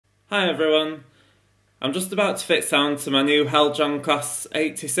Hi everyone, I'm just about to fit sound to my new Heljan Coastal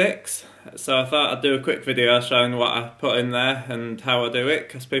 86, so I thought I'd do a quick video showing what I put in there and how I do it,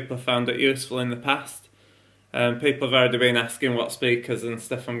 because people have found it useful in the past. People have already been asking what speakers and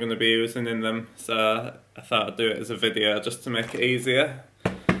stuff I'm going to be using in them, so I thought I'd do it as a video just to make it easier.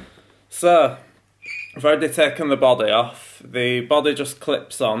 So, I've already taken the body off. The body just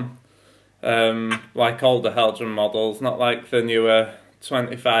clips on, like older Heljan models, not like the newer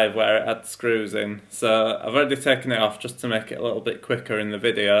 25 where it had screws in. So I've already taken it off just to make it a little bit quicker in the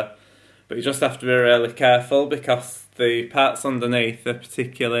video, but you just have to be really careful because the parts underneath are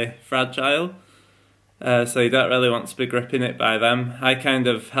particularly fragile, so you don't really want to be gripping it by them. I kind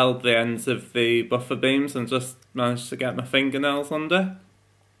of held the ends of the buffer beams and just managed to get my fingernails under,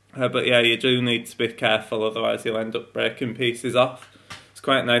 but yeah, you do need to be careful, otherwise you'll end up breaking pieces off. It's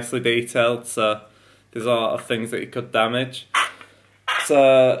quite nicely detailed, so there's a lot of things that you could damage.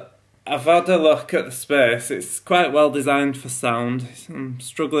 So I've had a look at the space. It's quite well designed for sound. I'm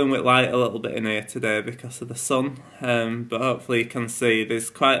struggling with light a little bit in here today because of the sun, but hopefully you can see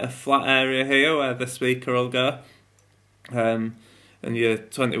there's quite a flat area here where the speaker will go, and your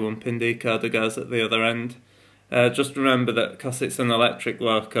 21 pin decoder goes at the other end. Just remember that because it's an electric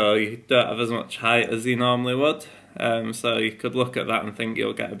loco, you don't have as much height as you normally would, so you could look at that and think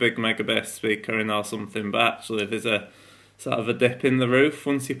you'll get a big mega bass speaker in or something, but actually there's a sort of a dip in the roof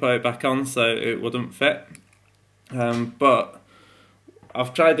once you put it back on, so it wouldn't fit. But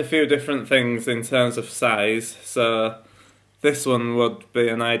I've tried a few different things in terms of size, so this one would be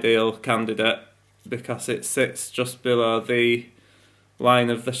an ideal candidate because it sits just below the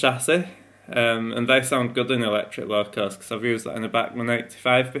line of the chassis, and they sound good in electric locos because I've used that in a Bachmann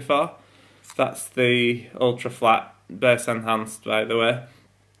 85 before. That's the ultra flat bass enhanced, by the way.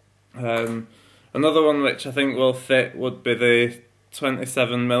 Another one which I think will fit would be the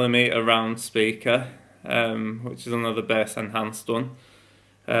 27mm round speaker, which is another bass enhanced one,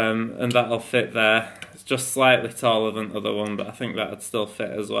 and that'll fit there. It's just slightly taller than the other one, but I think that'd still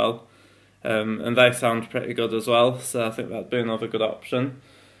fit as well, and they sound pretty good as well, so I think that'd be another good option.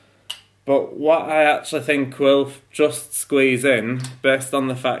 But what I actually think will just squeeze in, based on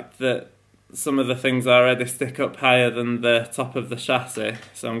the fact that some of the things already stick up higher than the top of the chassis,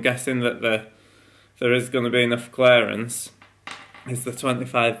 so I'm guessing that there is going to be enough clearance, is the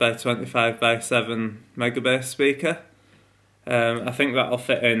 25x25x7 megabass speaker. I think that'll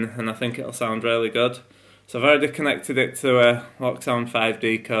fit in and I think it'll sound really good. So I've already connected it to a Lockdown 5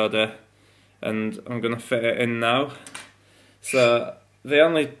 decoder and I'm going to fit it in now. So the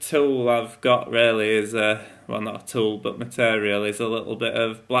only tool I've got really is, well, not a tool but material, is a little bit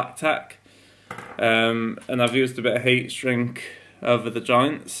of black tack, and I've used a bit of heat shrink over the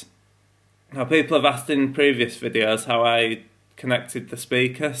joints. Now, people have asked in previous videos how I connected the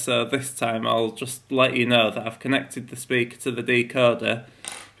speaker, so this time I'll just let you know that I've connected the speaker to the decoder,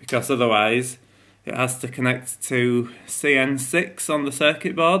 because otherwise it has to connect to CN6 on the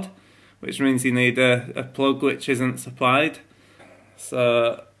circuit board, which means you need a plug which isn't supplied.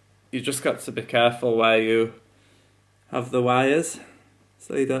 So you just got to be careful where you have the wires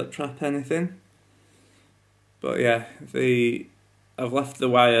so you don't trap anything. But yeah, I've left the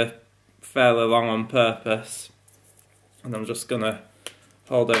wire fairly long on purpose, and I'm just going to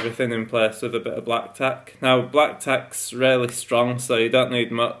hold everything in place with a bit of black tack. Now, black tack's really strong, so you don't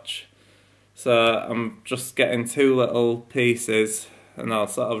need much, so I'm just getting two little pieces and I'll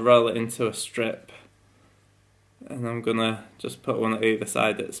sort of roll it into a strip, and I'm going to just put one at either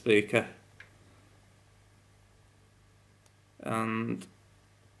side of the speaker, and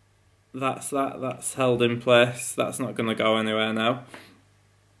that's held in place. That's not going to go anywhere now.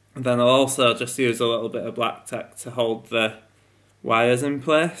 And then I'll also just use a little bit of black tack to hold the wires in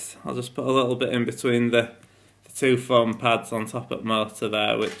place. I'll just put a little bit in between the two foam pads on top of the motor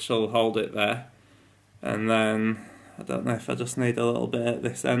there, which will hold it there. And then, I don't know if I just need a little bit at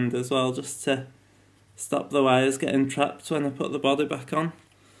this end as well, just to stop the wires getting trapped when I put the body back on.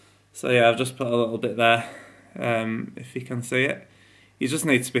 So yeah, I've just put a little bit there, if you can see it. You just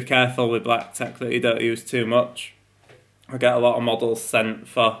need to be careful with black tack that you don't use too much. I get a lot of models sent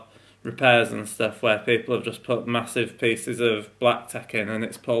for repairs and stuff where people have just put massive pieces of black tack in and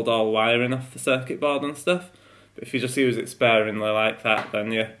it's pulled all wiring off the circuit board and stuff. But if you just use it sparingly like that,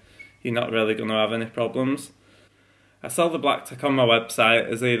 then you're not really going to have any problems. I sell the black tack on my website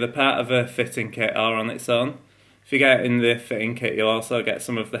as either part of a fitting kit or on its own. If you get it in the fitting kit, you'll also get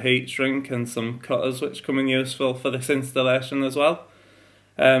some of the heat shrink and some cutters which come in useful for this installation as well.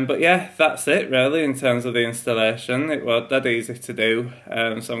 But yeah, that's it really in terms of the installation. It was dead easy to do.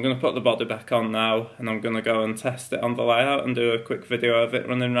 So I'm going to put the body back on now, and I'm going to go and test it on the layout and do a quick video of it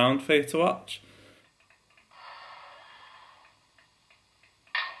running around for you to watch.